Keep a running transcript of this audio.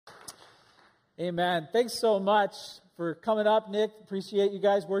Amen. Thanks so much for coming up, Nick. Appreciate you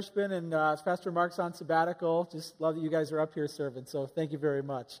guys worshiping, and Pastor Mark's on sabbatical. Just love that you guys are up here serving, so thank you very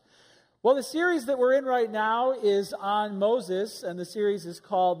much. Well, the series that we're in right now is on Moses, and the series is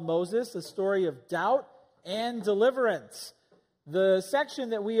called Moses, a story of doubt and deliverance. The section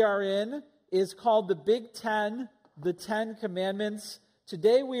that we are in is called the Big Ten, the Ten Commandments.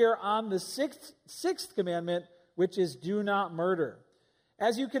 Today we are on the sixth commandment, which is do not murder.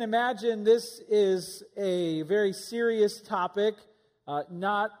 As you can imagine, this is a very serious topic,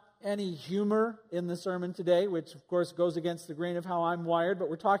 not any humor in the sermon today, which of course goes against the grain of how I'm wired, but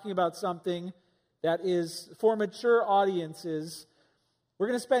we're talking about something that is for mature audiences. We're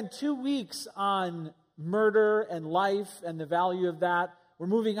going to spend 2 weeks on murder and life and the value of that. We're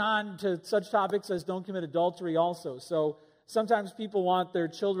moving on to such topics as don't commit adultery also. So sometimes people want their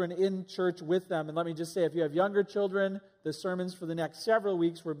children in church with them. And let me just say, if you have younger children, the sermons for the next several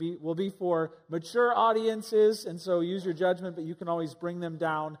weeks will be for mature audiences. And so use your judgment, but you can always bring them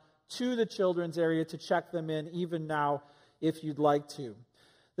down to the children's area to check them in, even now, if you'd like to.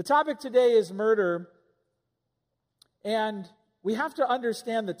 The topic today is murder. And we have to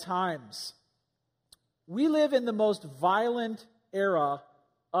understand the times. We live in the most violent era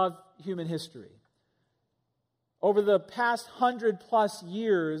of human history. Over the past 100+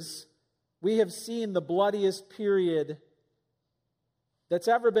 years, we have seen the bloodiest period that's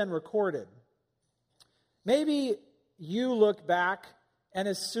ever been recorded. Maybe you look back and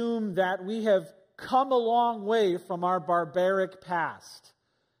assume that we have come a long way from our barbaric past.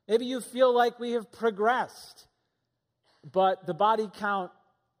 Maybe you feel like we have progressed, but the body count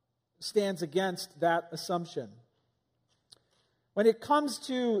stands against that assumption. When it comes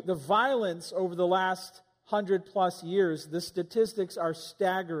to the violence over the last 100+ years, the statistics are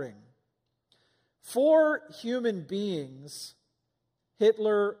staggering. 4 human beings,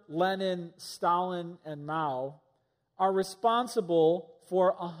 Hitler, Lenin, Stalin, and Mao, are responsible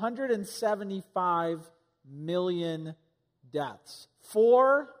for 175 million deaths.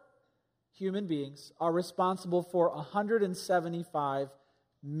 4 human beings are responsible for 175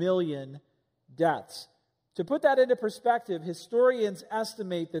 million deaths. To put that into perspective, historians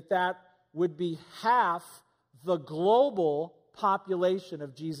estimate that would be half the global population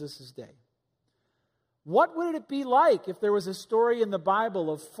of Jesus' day. What would it be like if there was a story in the Bible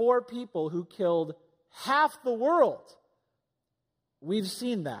of 4 people who killed half the world? We've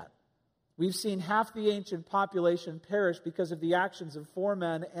seen that. We've seen half the ancient population perish because of the actions of 4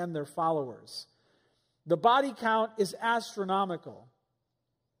 men and their followers. The body count is astronomical.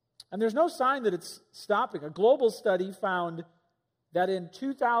 And there's no sign that it's stopping. A global study found that in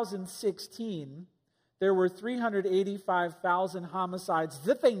 2016, there were 385,000 homicides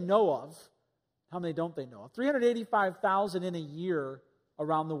that they know of. How many don't they know of? 385,000 in a year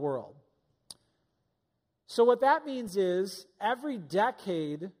around the world. So what that means is every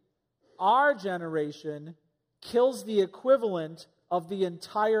decade, our generation kills the equivalent of the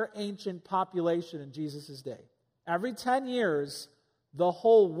entire ancient population in Jesus' day. Every 10 years, the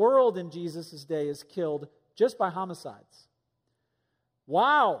whole world in Jesus' day is killed just by homicides.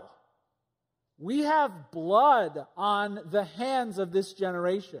 Wow! We have blood on the hands of this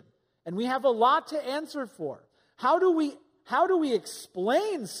generation, and we have a lot to answer for. How do we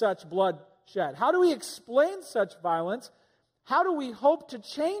explain such bloodshed? How do we explain such violence? How do we hope to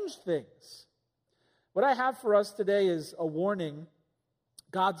change things? What I have for us today is a warning,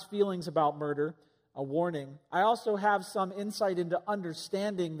 God's feelings about murder, a warning. I also have some insight into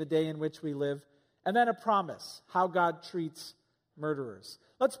understanding the day in which we live, and then a promise, how God treats murderers.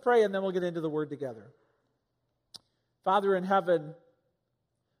 Let's pray, and then we'll get into the Word together. Father in heaven,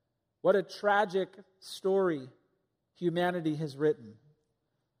 what a tragic story humanity has written.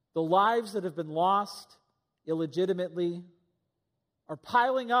 The lives that have been lost illegitimately are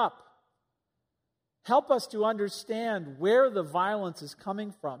piling up. Help us to understand where the violence is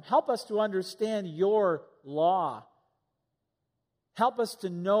coming from. Help us to understand your law. Help us to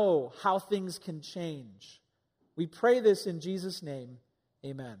know how things can change. We pray this in Jesus' name.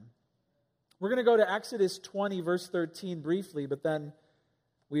 Amen. We're going to go to Exodus 20, verse 13 briefly, but then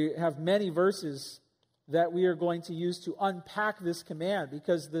we have many verses that we are going to use to unpack this command,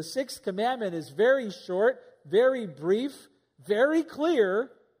 because the 6th commandment is very short, very brief, very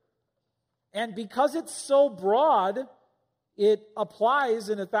clear, and because it's so broad, it applies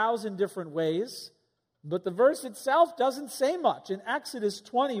in 1,000 different ways, but the verse itself doesn't say much. In Exodus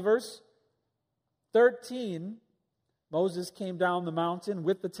 20, verse 13, Moses came down the mountain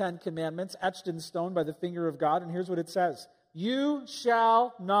with the 10 commandments, etched in stone by the finger of God, and here's what it says. You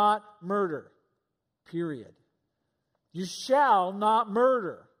shall not murder. Period. You shall not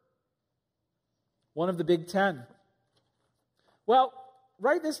murder. one of the Big Ten. Well,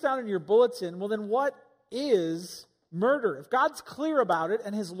 write this down in your bulletin. Well, then what is murder? If God's clear about it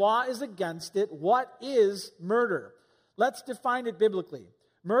and his law is against it, what is murder? Let's define it biblically.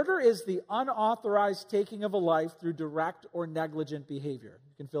 Murder is the unauthorized taking of a life through direct or negligent behavior.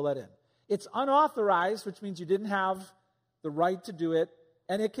 You can fill that in. It's unauthorized, which means you didn't have the right to do it.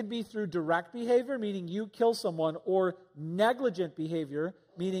 And it can be through direct behavior, meaning you kill someone, or negligent behavior,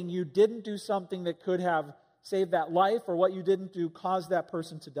 meaning you didn't do something that could have saved that life, or what you didn't do caused that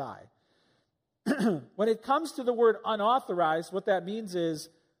person to die. When it comes to the word unauthorized, what that means is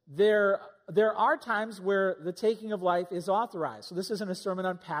there are times where the taking of life is authorized. So this isn't a sermon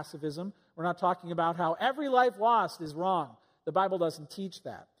on pacifism. We're not talking about how every life lost is wrong. The Bible doesn't teach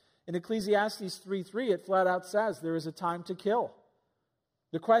that. In Ecclesiastes 3:3, it flat out says there is a time to kill.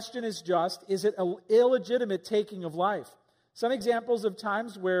 The question is just, is it an illegitimate taking of life? Some examples of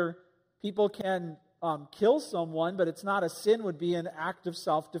times where people can kill someone, but it's not a sin, would be an act of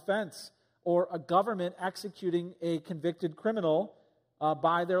self-defense, or a government executing a convicted criminal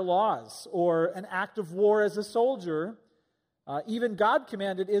by their laws, or an act of war as a soldier. Even God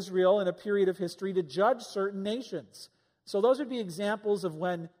commanded Israel in a period of history to judge certain nations. So those would be examples of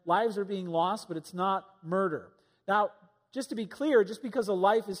when lives are being lost, but it's not murder. Now, just to be clear, just because a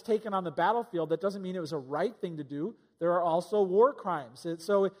life is taken on the battlefield, that doesn't mean it was a right thing to do. There are also war crimes.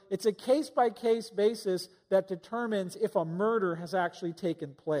 So it's a case-by-case basis that determines if a murder has actually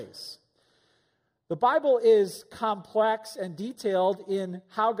taken place. The Bible is complex and detailed in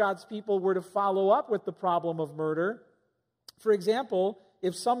how God's people were to follow up with the problem of murder. For example,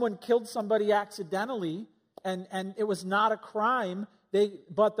 if someone killed somebody accidentally and it was not a crime,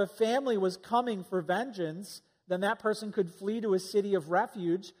 but the family was coming for vengeance, then that person could flee to a city of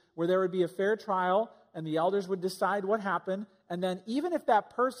refuge where there would be a fair trial and the elders would decide what happened. And then even if that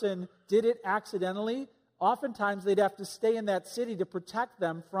person did it accidentally, oftentimes they'd have to stay in that city to protect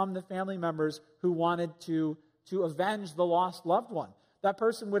them from the family members who wanted to avenge the lost loved one. That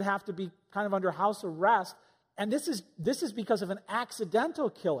person would have to be kind of under house arrest. And this is because of an accidental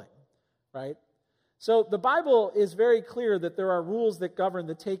killing, right? So the Bible is very clear that there are rules that govern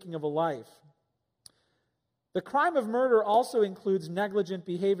the taking of a life. The crime of murder also includes negligent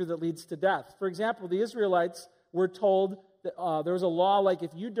behavior that leads to death. For example, the Israelites were told that there was a law like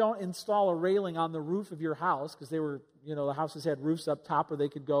if you don't install a railing on the roof of your house, because they were, the houses had roofs up top where they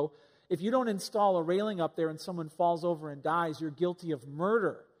could go. If you don't install a railing up there and someone falls over and dies, you're guilty of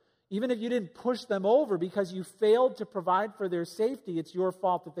murder. Even if you didn't push them over because you failed to provide for their safety, it's your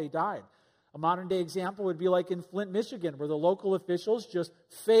fault that they died. A modern-day example would be like in Flint, Michigan, where the local officials just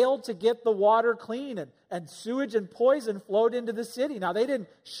failed to get the water clean and sewage and poison flowed into the city. Now, they didn't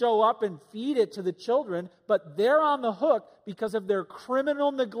show up and feed it to the children, but they're on the hook because of their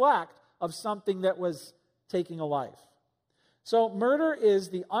criminal neglect of something that was taking a life. So, murder is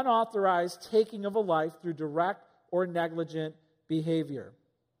the unauthorized taking of a life through direct or negligent behavior.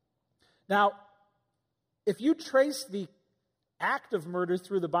 Now, if you trace the act of murder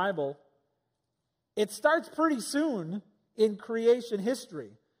through the Bible, it starts pretty soon in creation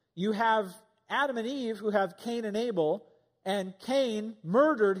history. You have Adam and Eve who have Cain and Abel, and Cain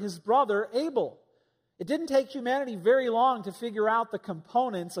murdered his brother Abel. It didn't take humanity very long to figure out the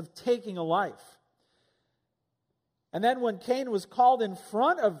components of taking a life. And then when Cain was called in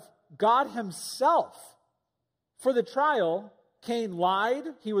front of God himself for the trial, Cain lied,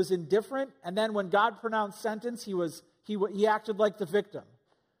 he was indifferent, and then when God pronounced sentence, he acted like the victim.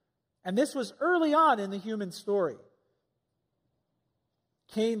 And this was early on in the human story.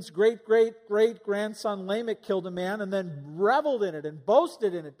 Cain's great-great-great-grandson Lamech killed a man and then reveled in it and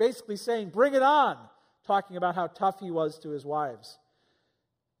boasted in it, basically saying, "Bring it on," talking about how tough he was to his wives.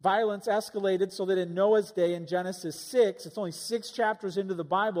 Violence escalated so that in Noah's day, in Genesis 6, it's only 6 chapters into the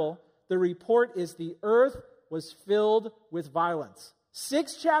Bible, the report is the earth was filled with violence.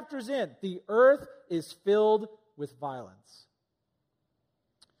 6 chapters in, the earth is filled with violence.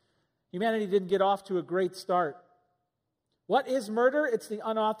 Humanity didn't get off to a great start. What is murder? It's the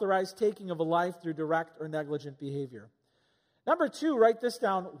unauthorized taking of a life through direct or negligent behavior. Number 2, write this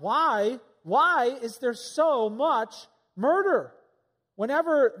down. Why is there so much murder?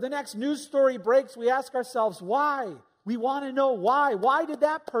 Whenever the next news story breaks, we ask ourselves, why? We want to know why. Why did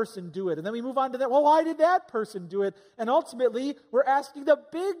that person do it? And then we move on to that. Well, why did that person do it? And ultimately, we're asking the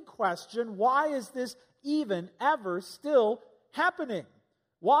big question, why is this even ever still happening?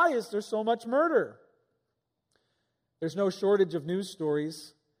 Why is there so much murder? There's no shortage of news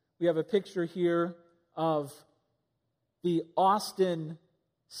stories. We have a picture here of the Austin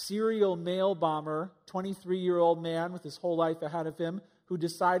serial mail bomber, 23-year-old man with his whole life ahead of him, who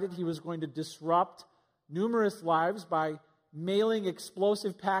decided he was going to disrupt numerous lives by mailing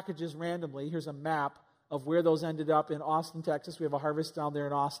explosive packages randomly. Here's a map of where those ended up in Austin, Texas. We have a harvest down there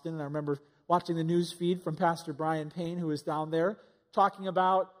in Austin, and I remember watching the news feed from Pastor Brian Payne, who was down there, talking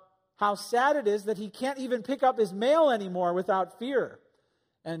about how sad it is that he can't even pick up his mail anymore without fear.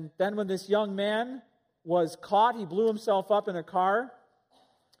 And then when this young man was caught, he blew himself up in a car.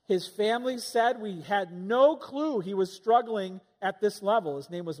 His family said we had no clue he was struggling at this level. His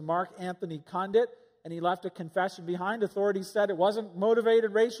name was Mark Anthony Condit, and he left a confession behind. Authorities said it wasn't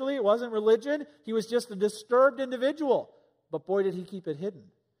motivated racially, it wasn't religion. He was just a disturbed individual. But boy, did he keep it hidden.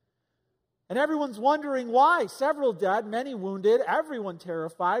 And everyone's wondering why. Several dead, many wounded, everyone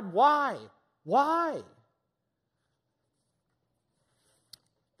terrified. Why? Why?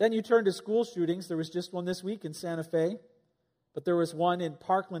 Then you turn to school shootings. There was just one this week in Santa Fe. But there was one in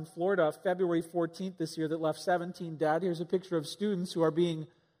Parkland, Florida, February 14th this year that left 17 dead. Here's a picture of students who are being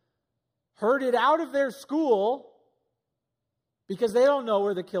herded out of their school because they don't know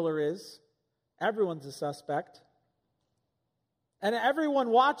where the killer is. Everyone's a suspect. And everyone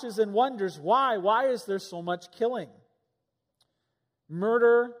watches and wonders why. Why is there so much killing?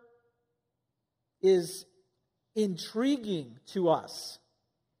 Murder is intriguing to us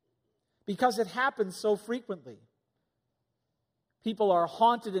because it happens so frequently. People are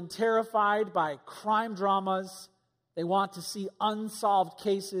haunted and terrified by crime dramas. They want to see unsolved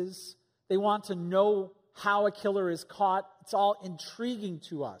cases. They want to know how a killer is caught. It's all intriguing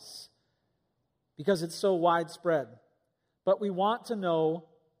to us because it's so widespread. But we want to know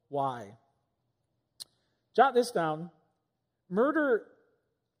why. Jot this down. Murder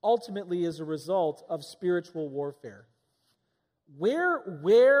ultimately is a result of spiritual warfare.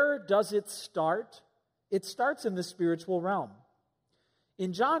 Where does it start? It starts in the spiritual realm.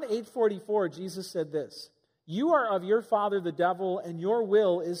 In John 8:44, Jesus said this, "You are of your father the devil, and your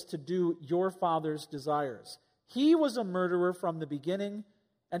will is to do your father's desires. He was a murderer from the beginning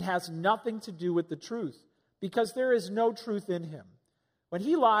and has nothing to do with the truth, because there is no truth in him. When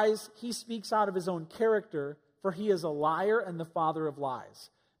he lies, he speaks out of his own character, for he is a liar and the father of lies."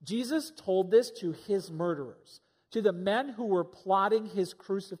 Jesus told this to his murderers, to the men who were plotting his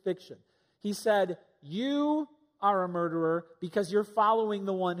crucifixion. He said, "You are a murderer because you're following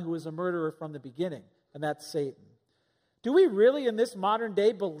the one who was a murderer from the beginning, and that's Satan." Do we really in this modern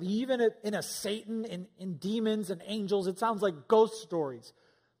day believe in a Satan, in demons and angels? It sounds like ghost stories.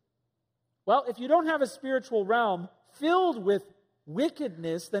 Well, if you don't have a spiritual realm filled with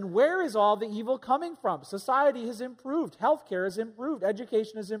wickedness, then where is all the evil coming from? Society has improved, healthcare has improved,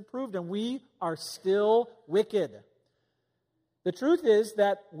 education has improved, and we are still wicked. The truth is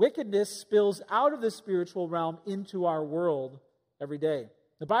that wickedness spills out of the spiritual realm into our world every day.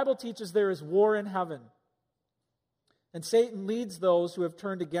 The Bible teaches there is war in heaven, and Satan leads those who have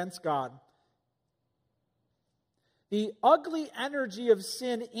turned against God. The ugly energy of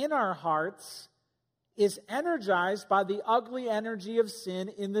sin in our hearts is energized by the ugly energy of sin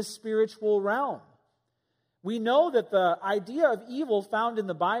in the spiritual realm. We know that the idea of evil found in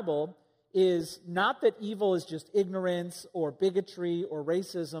the Bible is not that evil is just ignorance or bigotry or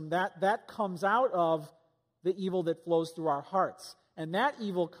racism. That comes out of the evil that flows through our hearts. And that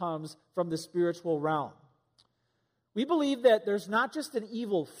evil comes from the spiritual realm. We believe that there's not just an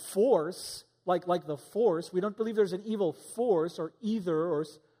evil force, like the force. We don't believe there's an evil force or ether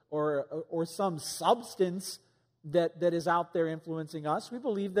or some substance that is out there influencing us. We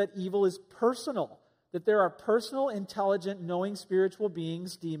believe that evil is personal, that there are personal, intelligent, knowing spiritual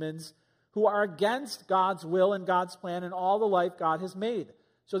beings, demons, who are against God's will and God's plan and all the life God has made.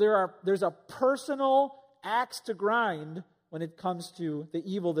 So there's a personal axe to grind when it comes to the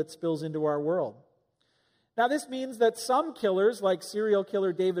evil that spills into our world. Now, this means that some killers, like serial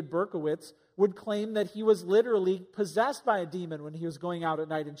killer David Berkowitz, would claim that he was literally possessed by a demon when he was going out at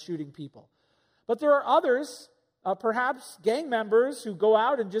night and shooting people. But there are others, perhaps gang members, who go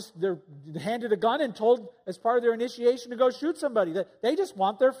out and they're handed a gun and told as part of their initiation to go shoot somebody. That they just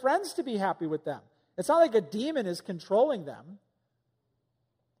want their friends to be happy with them. It's not like a demon is controlling them.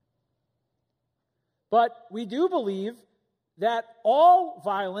 But we do believe that all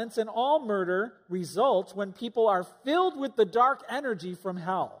violence and all murder results when people are filled with the dark energy from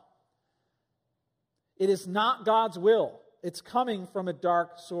hell. It is not God's will. It's coming from a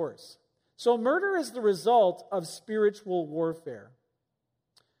dark source. So murder is the result of spiritual warfare.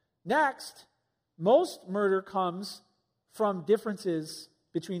 Next, most murder comes from differences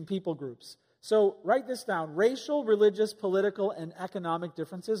between people groups. So write this down. Racial, religious, political, and economic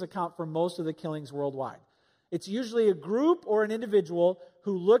differences account for most of the killings worldwide. It's usually a group or an individual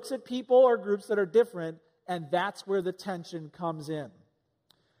who looks at people or groups that are different, and that's where the tension comes in.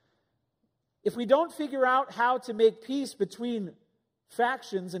 If we don't figure out how to make peace between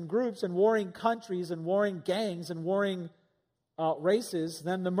factions and groups and warring countries and warring gangs and warring races,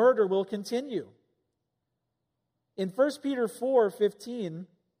 then the murder will continue. In 1 Peter 4:15,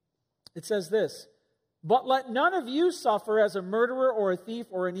 it says this, "But let none of you suffer as a murderer or a thief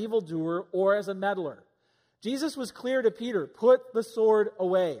or an evildoer or as a meddler." Jesus was clear to Peter, put the sword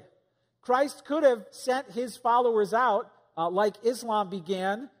away. Christ could have sent his followers out, like Islam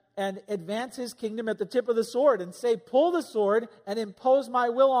began, and advance his kingdom at the tip of the sword and say, pull the sword and impose my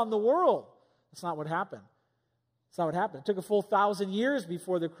will on the world. That's not what happened. That's not what happened. It took a full 1,000 years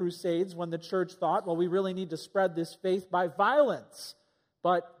before the Crusades when the church thought, well, we really need to spread this faith by violence.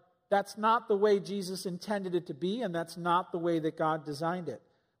 But that's not the way Jesus intended it to be, and that's not the way that God designed it.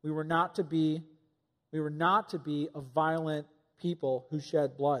 We were not to be a violent people who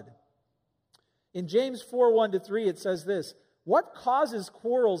shed blood. In James 4:1-3, it says this, "What causes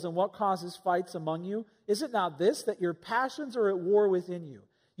quarrels and what causes fights among you? Is it not this, that your passions are at war within you?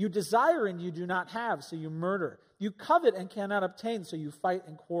 You desire and you do not have, so you murder. You covet and cannot obtain, so you fight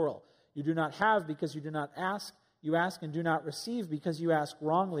and quarrel. You do not have because you do not ask. You ask and do not receive because you ask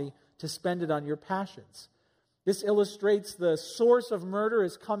wrongly to spend it on your passions." This illustrates the source of murder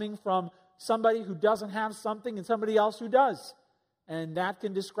is coming from somebody who doesn't have something and somebody else who does. And that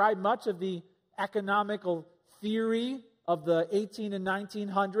can describe much of the economical theory of the 18 and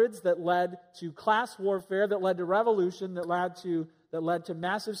 1900s that led to class warfare, that led to revolution, that led to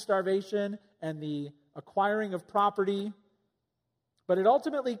massive starvation and the acquiring of property. But it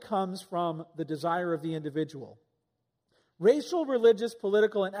ultimately comes from the desire of the individual. Racial, religious,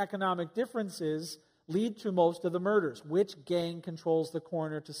 political, and economic differences lead to most of the murders. Which gang controls the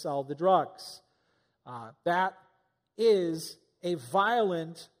corner to sell the drugs? That is a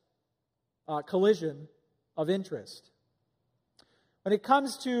violent collision of interest. When it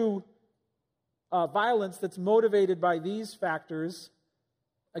comes to violence that's motivated by these factors,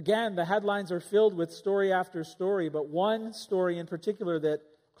 again, the headlines are filled with story after story, but one story in particular that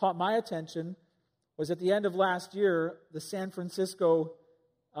caught my attention was at the end of last year, the San Francisco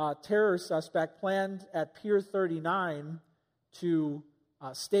terror suspect planned at Pier 39 to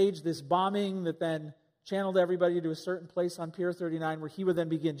stage this bombing that then channeled everybody to a certain place on Pier 39 where he would then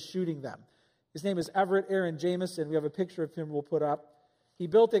begin shooting them. His name is Everett Aaron Jameson. We have a picture of him we'll put up. He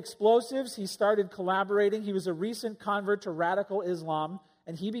built explosives. He started collaborating. He was a recent convert to radical Islam,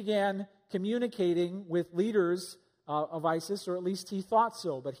 and he began communicating with leaders of ISIS, or at least he thought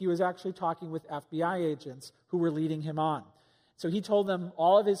so, but he was actually talking with FBI agents who were leading him on. So he told them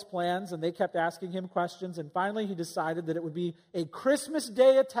all of his plans, and they kept asking him questions, and finally he decided that it would be a Christmas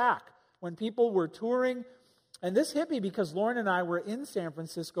Day attack when people were touring. And this hit me because Lauren and I were in San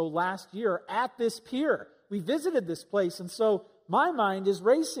Francisco last year at this pier. We visited this place, and so my mind is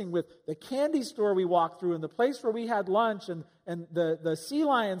racing with the candy store we walked through and the place where we had lunch and the sea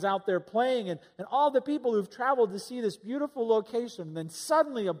lions out there playing and all the people who've traveled to see this beautiful location. And then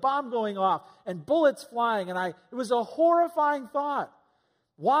suddenly a bomb going off and bullets flying, and it was a horrifying thought.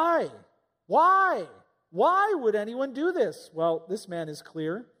 Why? Why? Why would anyone do this? Well, this man is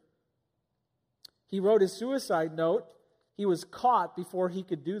clear. He wrote his suicide note. He was caught before he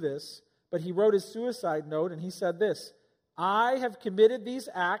could do this, but he wrote his suicide note and he said this, "I have committed these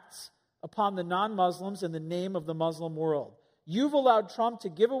acts upon the non-Muslims in the name of the Muslim world. You've allowed Trump to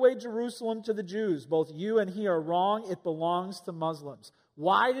give away Jerusalem to the Jews. Both you and he are wrong. It belongs to Muslims."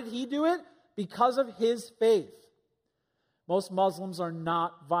 Why did he do it? Because of his faith. Most Muslims are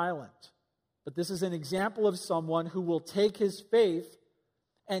not violent, but this is an example of someone who will take his faith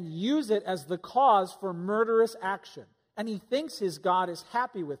and use it as the cause for murderous action. And he thinks his God is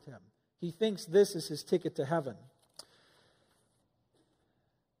happy with him. He thinks this is his ticket to heaven.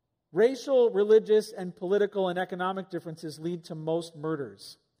 Racial, religious, and political and economic differences lead to most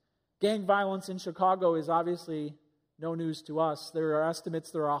murders. Gang violence in Chicago is obviously no news to us. There are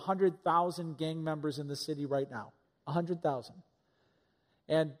estimates there are 100,000 gang members in the city right now. 100,000.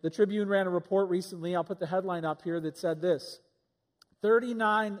 And the Tribune ran a report recently, I'll put the headline up here, that said this,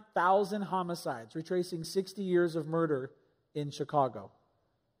 39,000 homicides, retracing 60 years of murder in Chicago.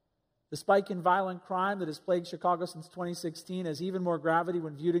 The spike in violent crime that has plagued Chicago since 2016 has even more gravity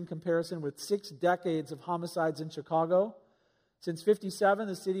when viewed in comparison with 6 decades of homicides in Chicago. Since 1957,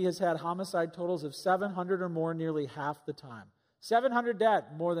 the city has had homicide totals of 700 or more nearly half the time. 700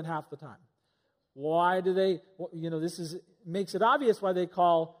 dead, more than half the time. Why do they, makes it obvious why they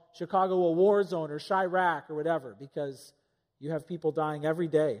call Chicago a war zone or Chirac or whatever, because you have people dying every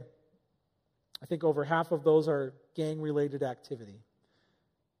day. I think over half of those are gang-related activity.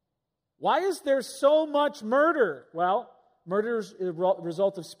 Why is there so much murder? Well, Murder is a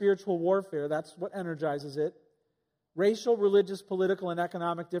result of spiritual warfare. That's what energizes it. Racial, religious, political, and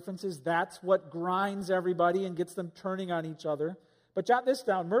economic differences, that's what grinds everybody and gets them turning on each other. But jot this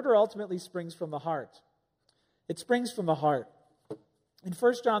down, murder ultimately springs from the heart. It springs from the heart. In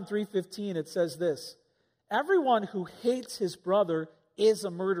 1 John 3:15, it says this, everyone who hates his brother is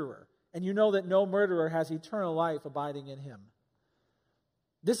a murderer, and you know that no murderer has eternal life abiding in him.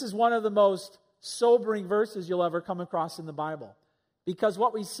 This is one of the most sobering verses you'll ever come across in the Bible, because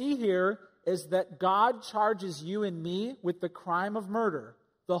what we see here is that God charges you and me with the crime of murder,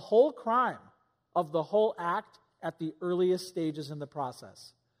 the whole crime of the whole act at the earliest stages in the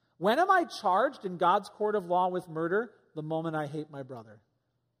process. When am I charged in God's court of law with murder? The moment I hate my brother.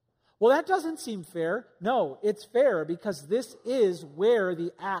 Well, that doesn't seem fair. No, it's fair because this is where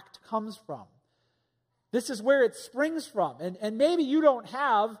the act comes from. This is where it springs from. And maybe you don't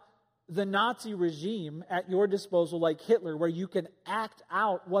have the Nazi regime at your disposal like Hitler, where you can act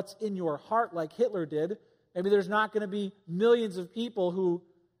out what's in your heart like Hitler did. Maybe there's not going to be millions of people who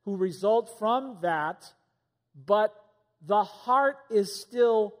result from that, but the heart is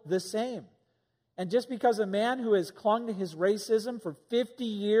still the same. And just because a man who has clung to his racism for 50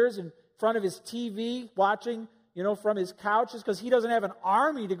 years in front of his TV, watching, from his couch, is because he doesn't have an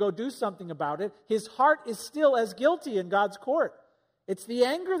army to go do something about it, his heart is still as guilty in God's court. It's the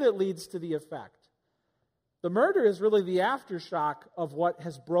anger that leads to the effect. The murder is really the aftershock of what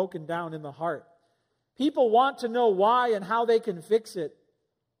has broken down in the heart. People want to know why and how they can fix it.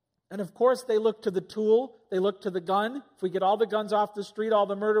 And of course, they look to the tool, they look to the gun. If we get all the guns off the street, all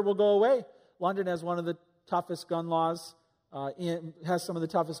the murder will go away. London has one of the toughest gun laws, has some of the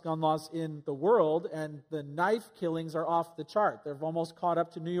toughest gun laws in the world, and the knife killings are off the chart. They've almost caught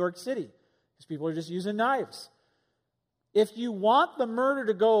up to New York City, because people are just using knives. If you want the murder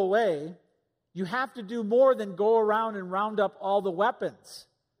to go away, you have to do more than go around and round up all the weapons.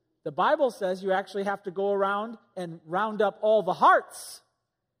 The Bible says you actually have to go around and round up all the hearts.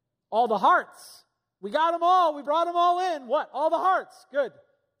 All the hearts. We got them all. We brought them all in. What? All the hearts. Good.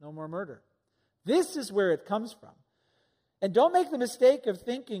 No more murder. This is where it comes from. And don't make the mistake of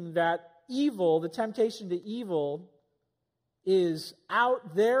thinking that evil, the temptation to evil, is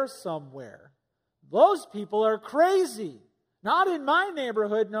out there somewhere. Those people are crazy. Not in my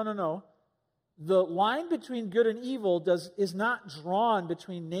neighborhood. No. The line between good and evil is not drawn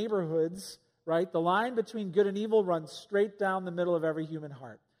between neighborhoods, right? The line between good and evil runs straight down the middle of every human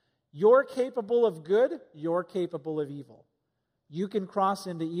heart. You're capable of good, you're capable of evil. You can cross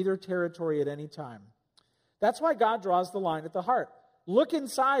into either territory at any time. That's why God draws the line at the heart. Look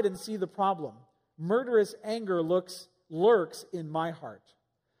inside and see the problem. Murderous anger lurks in my heart.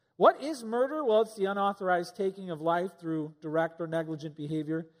 What is murder? Well, it's the unauthorized taking of life through direct or negligent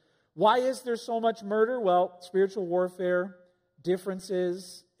behavior. Why is there so much murder? Well, spiritual warfare,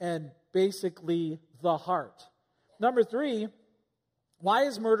 differences, and basically the heart. Number 3, why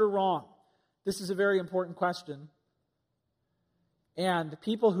is murder wrong? This is a very important question. And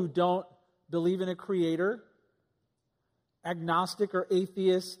people who don't believe in a creator, agnostic or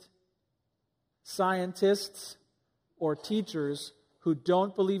atheist, scientists or teachers who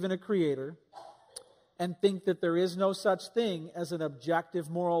don't believe in a creator and think that there is no such thing as an objective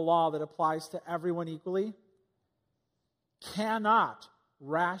moral law that applies to everyone equally, cannot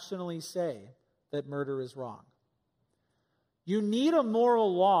rationally say that murder is wrong. You need a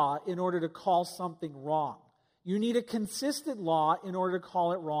moral law in order to call something wrong. You need a consistent law in order to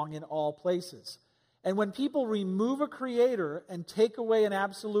call it wrong in all places. And when people remove a creator and take away an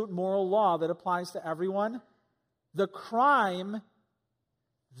absolute moral law that applies to everyone, the crime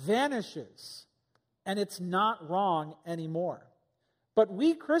vanishes, and it's not wrong anymore. But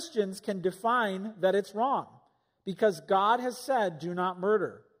we Christians can define that it's wrong, because God has said, do not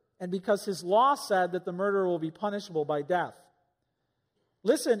murder, and because His law said that the murderer will be punishable by death.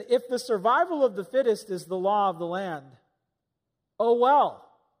 Listen, if the survival of the fittest is the law of the land, oh well,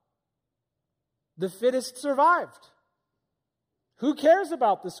 the fittest survived. Who cares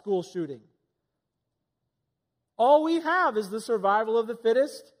about the school shooting? All we have is the survival of the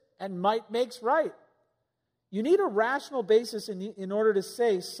fittest, and might makes right. You need a rational basis in order to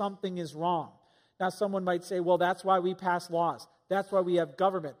say something is wrong. Now, someone might say, well, that's why we pass laws. That's why we have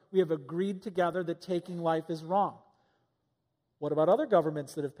government. We have agreed together that taking life is wrong. What about other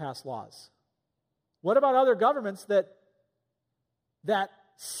governments that have passed laws? What about other governments that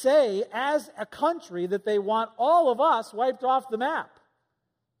say, as a country, that they want all of us wiped off the map?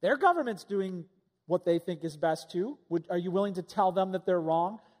 Their government's doing what they think is best too. Are you willing to tell them that they're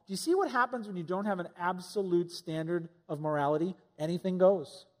wrong? Do you see what happens when you don't have an absolute standard of morality? Anything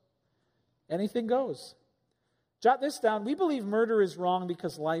goes. Anything goes. Jot this down. We believe murder is wrong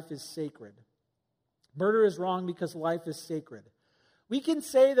because life is sacred. Murder is wrong because life is sacred. We can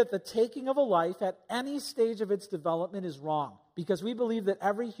say that the taking of a life at any stage of its development is wrong because we believe that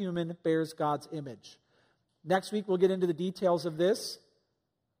every human bears God's image. Next week we'll get into the details of this.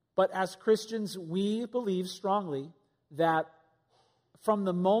 But as Christians, we believe strongly that from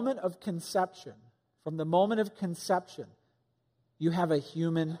the moment of conception, you have a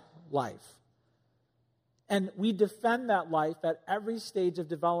human life. And we defend that life at every stage of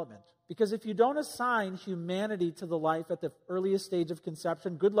development. Because if you don't assign humanity to the life at the earliest stage of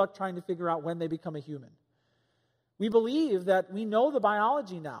conception, good luck trying to figure out when they become a human. We believe that we know the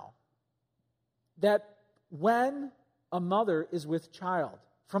biology now. That when a mother is with child,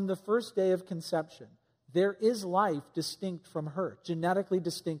 from the first day of conception, there is life distinct from her, genetically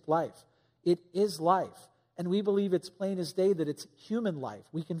distinct life. It is life. And we believe it's plain as day that it's human life.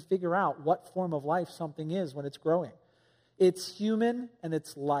 We can figure out what form of life something is when it's growing. It's human and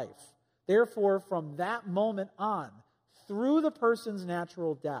it's life. Therefore, from that moment on, through the person's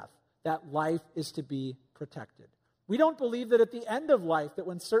natural death, that life is to be protected. We don't believe that at the end of life, that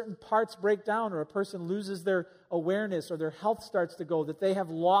when certain parts break down or a person loses their awareness or their health starts to go, that they have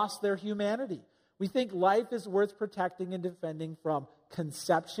lost their humanity. We think life is worth protecting and defending from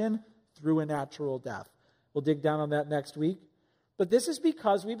conception through a natural death. We'll dig down on that next week. But this is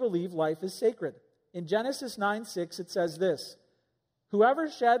because we believe life is sacred. In Genesis 9:6, it says this, "Whoever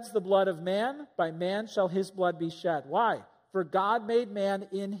sheds the blood of man, by man shall his blood be shed." Why? For God made man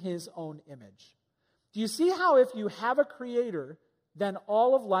in his own image. Do you see how if you have a creator, then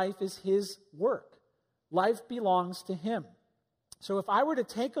all of life is his work? Life belongs to him. So if I were to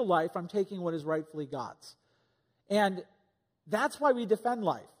take a life, I'm taking what is rightfully God's. And that's why we defend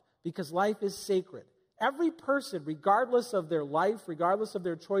life, because life is sacred. Every person, regardless of their life, regardless of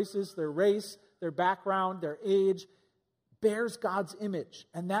their choices, their race, their background, their age, bears God's image,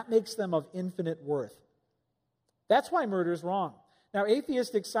 and that makes them of infinite worth. That's why murder is wrong. Now,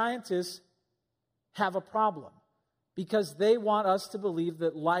 atheistic scientists have a problem because they want us to believe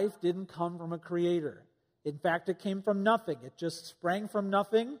that life didn't come from a creator. In fact, it came from nothing. It just sprang from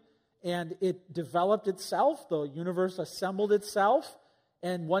nothing, and it developed itself. The universe assembled itself,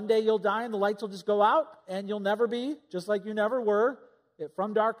 and one day you'll die, and the lights will just go out, and you'll never be, just like you never were,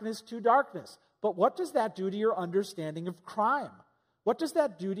 from darkness to darkness. But what does that do to your understanding of crime? What does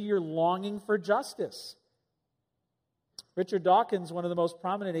that do to your longing for justice? Richard Dawkins, one of the most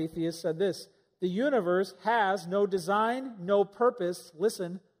prominent atheists, said this, "The universe has no design, no purpose,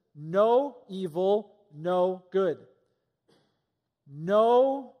 listen, no evil, no good."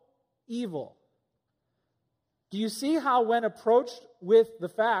 No evil. Do you see how when approached with the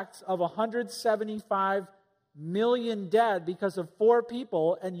facts of 175 million dead because of 4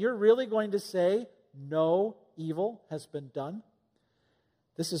 people, and you're really going to say no evil has been done?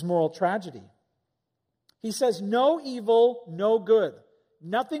 This is moral tragedy. He says no evil, no good.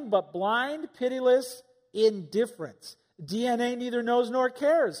 Nothing but blind, pitiless indifference. DNA neither knows nor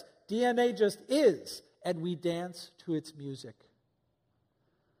cares. DNA just is, and we dance to its music.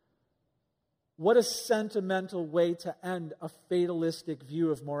 What a sentimental way to end a fatalistic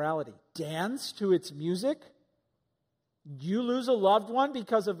view of morality. Dance to its music? You lose a loved one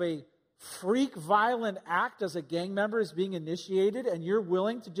because of a freak violent act as a gang member is being initiated, and you're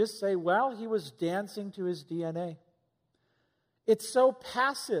willing to just say, well, he was dancing to his DNA. It's so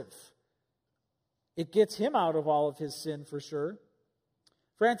passive. It gets him out of all of his sin for sure.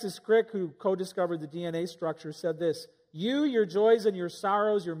 Francis Crick, who co-discovered the DNA structure, said this, "You, your joys and your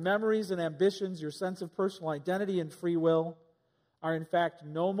sorrows, your memories and ambitions, your sense of personal identity and free will are in fact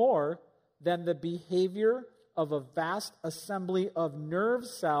no more than the behavior of a vast assembly of nerve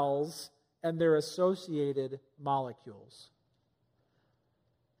cells and their associated molecules."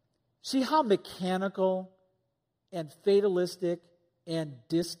 See how mechanical and fatalistic and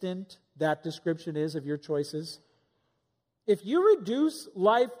distant that description is of your choices? If you reduce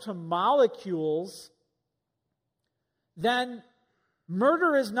life to molecules, then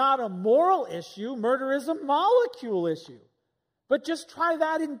murder is not a moral issue, murder is a molecule issue. But just try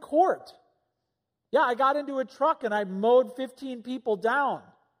that in court. Yeah, I got into a truck and I mowed 15 people down.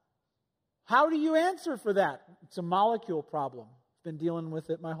 How do you answer for that? It's a molecule problem. I've been dealing with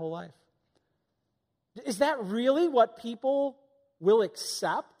it my whole life. Is that really what people will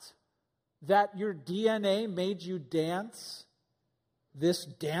accept? That your DNA made you dance this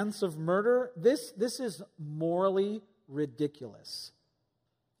dance of murder? This is morally ridiculous.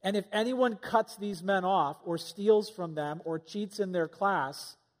 And if anyone cuts these men off or steals from them or cheats in their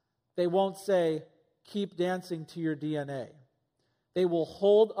class, they won't say, keep dancing to your DNA. They will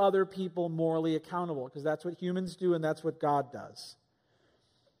hold other people morally accountable, because that's what humans do and that's what God does.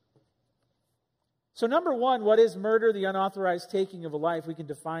 So number one, what is murder? The unauthorized taking of a life. We can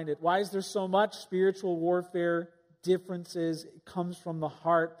define it. Why is there so much spiritual warfare, differences? It comes from the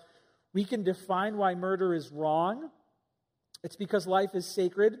heart. We can define why murder is wrong. It's because life is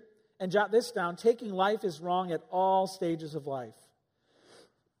sacred. And jot this down, taking life is wrong at all stages of life.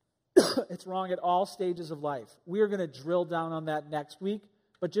 It's wrong at all stages of life. We are going to drill down on that next week,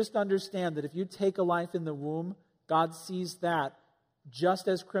 but just understand that if you take a life in the womb, God sees that just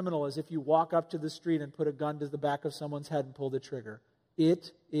as criminal as if you walk up to the street and put a gun to the back of someone's head and pull the trigger.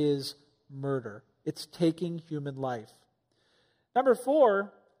 It is murder. It's taking human life. Number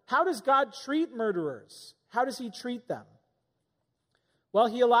 4, how does God treat murderers? How does he treat them? Well,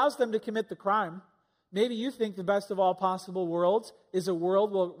 he allows them to commit the crime. Maybe you think the best of all possible worlds is a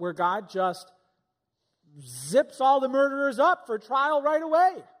world where God just zips all the murderers up for trial right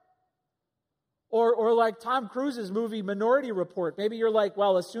away. Or like Tom Cruise's movie Minority Report. Maybe you're like,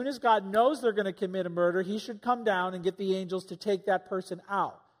 well, as soon as God knows they're going to commit a murder, he should come down and get the angels to take that person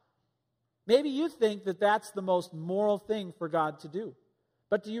out. Maybe you think that that's the most moral thing for God to do.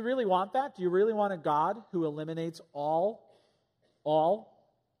 But do you really want that? Do you really want a God who eliminates all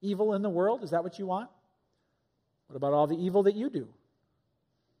evil in the world? Is that what you want? What about all the evil that you do?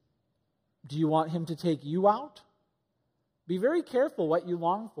 Do you want him to take you out? Be very careful what you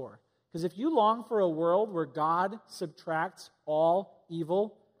long for. Because if you long for a world where God subtracts all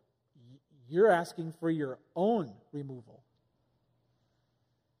evil, you're asking for your own removal.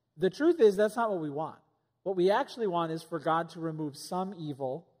 The truth is, that's not what we want. What we actually want is for God to remove some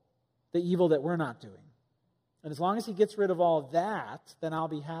evil, the evil that we're not doing. And as long as he gets rid of all that, then I'll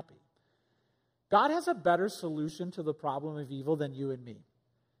be happy. God has a better solution to the problem of evil than you and me.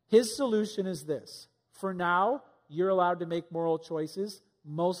 His solution is this. For now, you're allowed to make moral choices,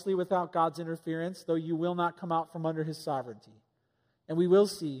 mostly without God's interference, though you will not come out from under his sovereignty. And we will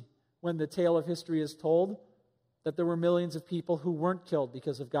see, when the tale of history is told, that there were millions of people who weren't killed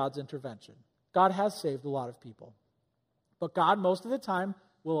because of God's intervention. God has saved a lot of people. But God, most of the time,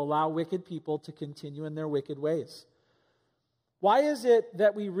 will allow wicked people to continue in their wicked ways. Why is it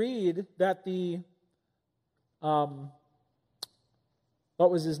that we read that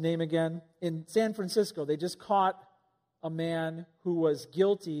what was his name again? In San Francisco, they just caught a man who was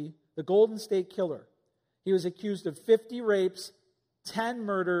guilty, the Golden State Killer. He was accused of 50 rapes, 10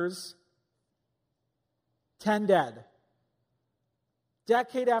 murders, 10 dead.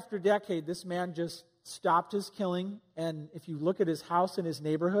 Decade after decade, this man just stopped his killing, and if you look at his house in his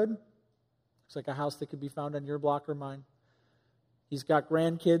neighborhood, it's like a house that could be found on your block or mine. He's got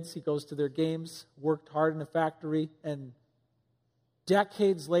grandkids, he goes to their games, worked hard in a factory, and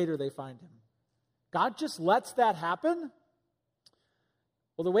decades later they find him. God just lets that happen?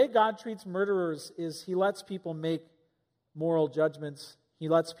 Well, the way God treats murderers is he lets people make moral judgments. He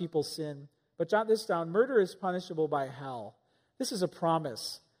lets people sin. But jot this down, murder is punishable by hell. This is a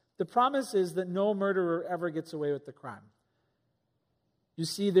promise. The promise is that no murderer ever gets away with the crime. You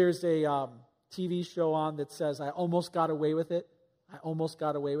see, there's a TV show on that says, I almost got away with it. I almost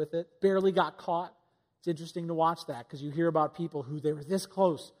got away with it. Barely got caught. It's interesting to watch that because you hear about people who they were this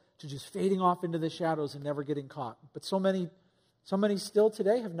close to just fading off into the shadows and never getting caught. But so many still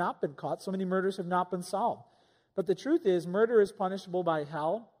today have not been caught. So many murders have not been solved. But the truth is, murder is punishable by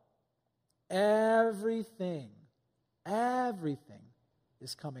hell. Everything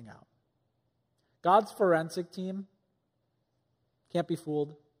is coming out. God's forensic team can't be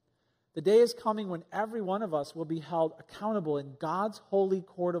fooled. The day is coming when every one of us will be held accountable in God's holy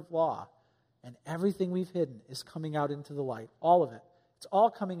court of law, and everything we've hidden is coming out into the light. All of it. It's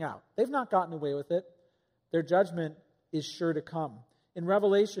all coming out. They've not gotten away with it. Their judgment is sure to come. In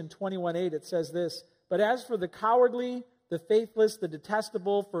Revelation 21:8, it says this, but as for the cowardly, the faithless, the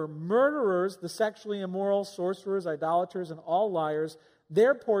detestable, for murderers, the sexually immoral, sorcerers, idolaters, and all liars,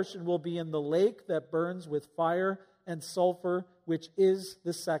 their portion will be in the lake that burns with fire and sulfur, which is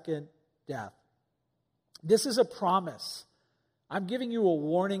the second death. This is a promise. I'm giving you a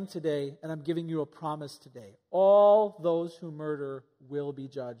warning today, and I'm giving you a promise today. All those who murder will be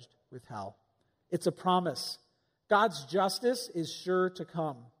judged with hell. It's a promise. God's justice is sure to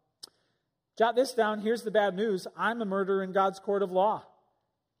come. Jot this down. Here's the bad news. I'm a murderer in God's court of law.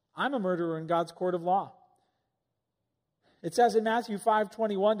 I'm a murderer in God's court of law. It says in Matthew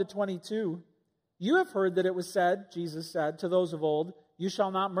 5:21-22, you have heard that it was said, Jesus said, to those of old, you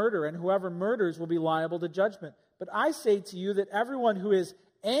shall not murder, and whoever murders will be liable to judgment. But I say to you that everyone who is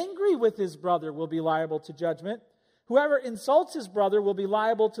angry with his brother will be liable to judgment. Whoever insults his brother will be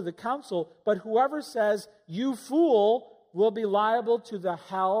liable to the council, but whoever says, you fool, will be liable to the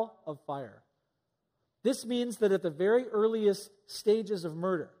hell of fire. This means that at the very earliest stages of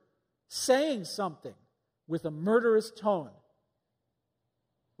murder, saying something with a murderous tone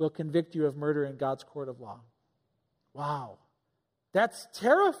will convict you of murder in God's court of law. Wow. That's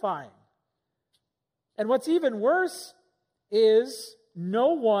terrifying. And what's even worse is no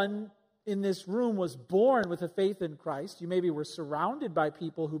one in this room was born with a faith in Christ. You maybe were surrounded by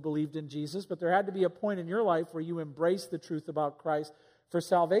people who believed in Jesus, but there had to be a point in your life where you embraced the truth about Christ for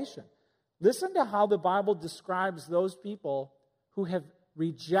salvation. Listen to how the Bible describes those people who have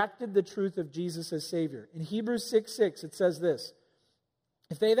rejected the truth of Jesus as Savior. In Hebrews 6:6, it says this: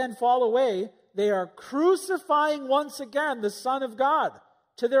 if they then fall away, they are crucifying once again the Son of God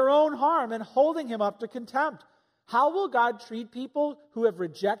to their own harm and holding him up to contempt. How will God treat people who have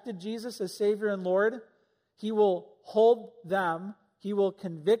rejected Jesus as Savior and Lord? He will hold them, he will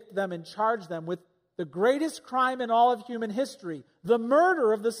convict them and charge them with the greatest crime in all of human history, the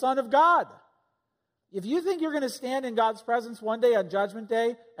murder of the Son of God. If you think you're going to stand in God's presence one day on Judgment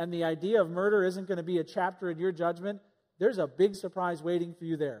Day and the idea of murder isn't going to be a chapter in your judgment, there's a big surprise waiting for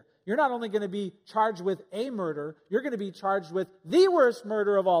you there. You're not only going to be charged with a murder, you're going to be charged with the worst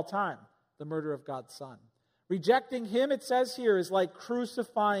murder of all time, the murder of God's Son. Rejecting him, it says here, is like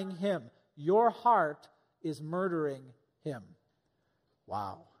crucifying him. Your heart is murdering him.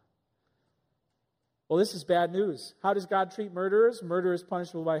 Wow. Well, this is bad news. How does God treat murderers? Murder is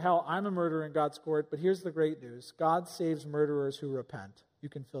punishable by hell. I'm a murderer in God's court, but here's the great news. God saves murderers who repent. You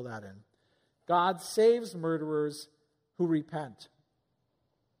can fill that in. God saves murderers who repent.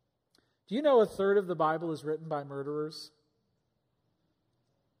 Do you know a third of the Bible is written by murderers?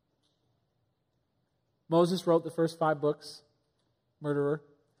 Moses wrote the first 5 books, murderer.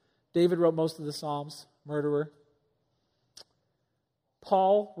 David wrote most of the Psalms, murderer.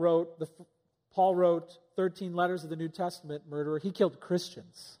 Paul wrote 13 letters of the New Testament, murderer. He killed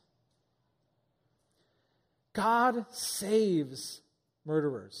Christians. God saves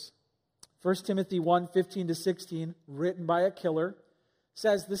murderers. 1 Timothy 1:15-16, written by a killer,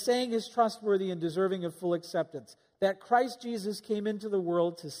 says, the saying is trustworthy and deserving of full acceptance, that Christ Jesus came into the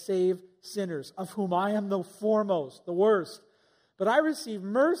world to save sinners, of whom I am the foremost, the worst. But I received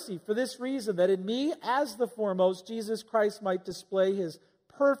mercy for this reason, that in me, as the foremost, Jesus Christ might display his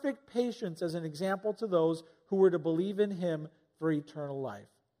perfect patience as an example to those who were to believe in him for eternal life.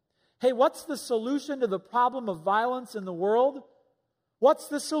 Hey, what's the solution to the problem of violence in the world? What's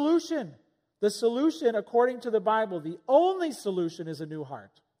the solution? The solution, according to the Bible, the only solution is a new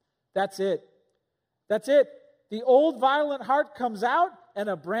heart. That's it. That's it. The old violent heart comes out and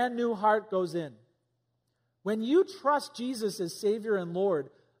a brand new heart goes in. When you trust Jesus as Savior and Lord,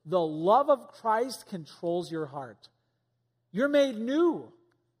 the love of Christ controls your heart. You're made new.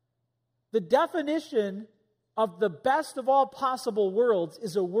 The definition of the best of all possible worlds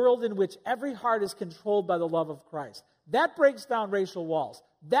is a world in which every heart is controlled by the love of Christ. That breaks down racial walls.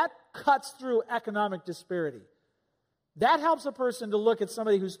 That cuts through economic disparity. That helps a person to look at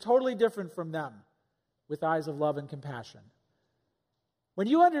somebody who's totally different from them with eyes of love and compassion. When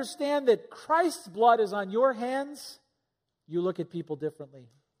you understand that Christ's blood is on your hands, you look at people differently.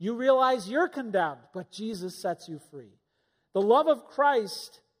 You realize you're condemned, but Jesus sets you free. The love of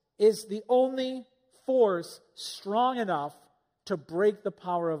Christ is the only force strong enough to break the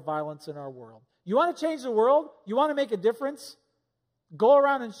power of violence in our world. You want to change the world? You want to make a difference? Go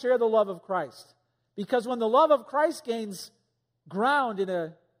around and share the love of Christ. Because when the love of Christ gains ground in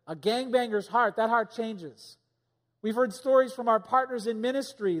a gangbanger's heart, that heart changes. We've heard stories from our partners in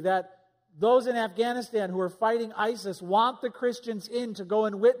ministry that those in Afghanistan who are fighting ISIS want the Christians in to go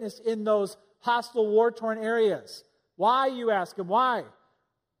and witness in those hostile, war-torn areas. Why, you ask them, why?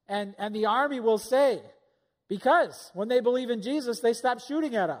 And the army will say, because when they believe in Jesus, they stop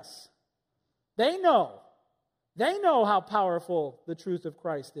shooting at us. They know how powerful the truth of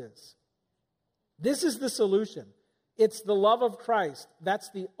Christ is. This is the solution. It's the love of Christ. That's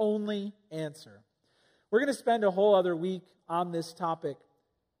the only answer. We're going to spend a whole other week on this topic.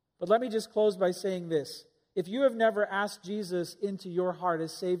 But let me just close by saying this. If you have never asked Jesus into your heart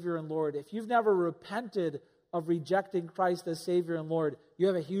as Savior and Lord, if you've never repented of rejecting Christ as Savior and Lord, you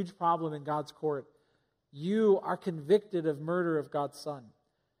have a huge problem in God's court. You are convicted of murder of God's Son.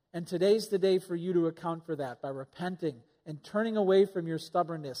 And today's the day for you to account for that by repenting and turning away from your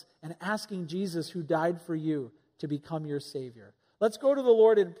stubbornness and asking Jesus, who died for you, to become your Savior. Let's go to the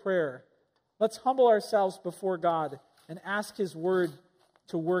Lord in prayer. Let's humble ourselves before God and ask His Word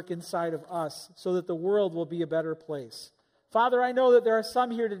to work inside of us so that the world will be a better place. Father, I know that there are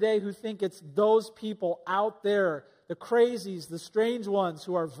some here today who think it's those people out there, the crazies, the strange ones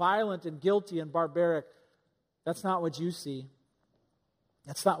who are violent and guilty and barbaric. That's not what you see.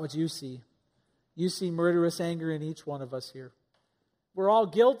 That's not what you see. You see murderous anger in each one of us here. We're all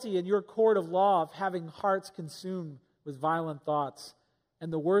guilty in your court of law of having hearts consumed with violent thoughts.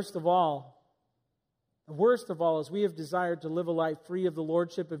 And the worst of all is we have desired to live a life free of the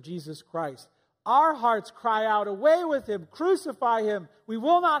lordship of Jesus Christ. Our hearts cry out, away with him, crucify him. We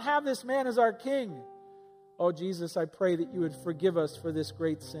will not have this man as our king. Oh, Jesus, I pray that you would forgive us for this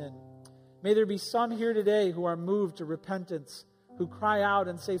great sin. May there be some here today who are moved to repentance, who cry out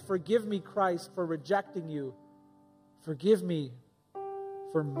and say, forgive me, Christ, for rejecting you. Forgive me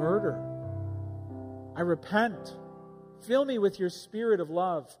for murder. I repent. Fill me with your spirit of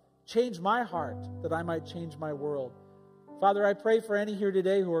love. Change my heart that I might change my world. Father, I pray for any here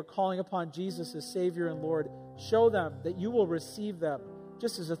today who are calling upon Jesus as Savior and Lord. Show them that you will receive them.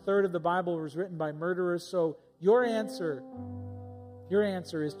 Just as a third of the Bible was written by murderers, so your answer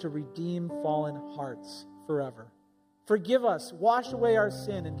is to redeem fallen hearts forever. Forgive us, wash away our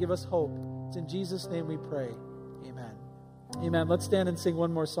sin, and give us hope. It's in Jesus' name we pray. Amen. Amen. Let's stand and sing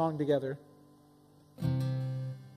one more song together.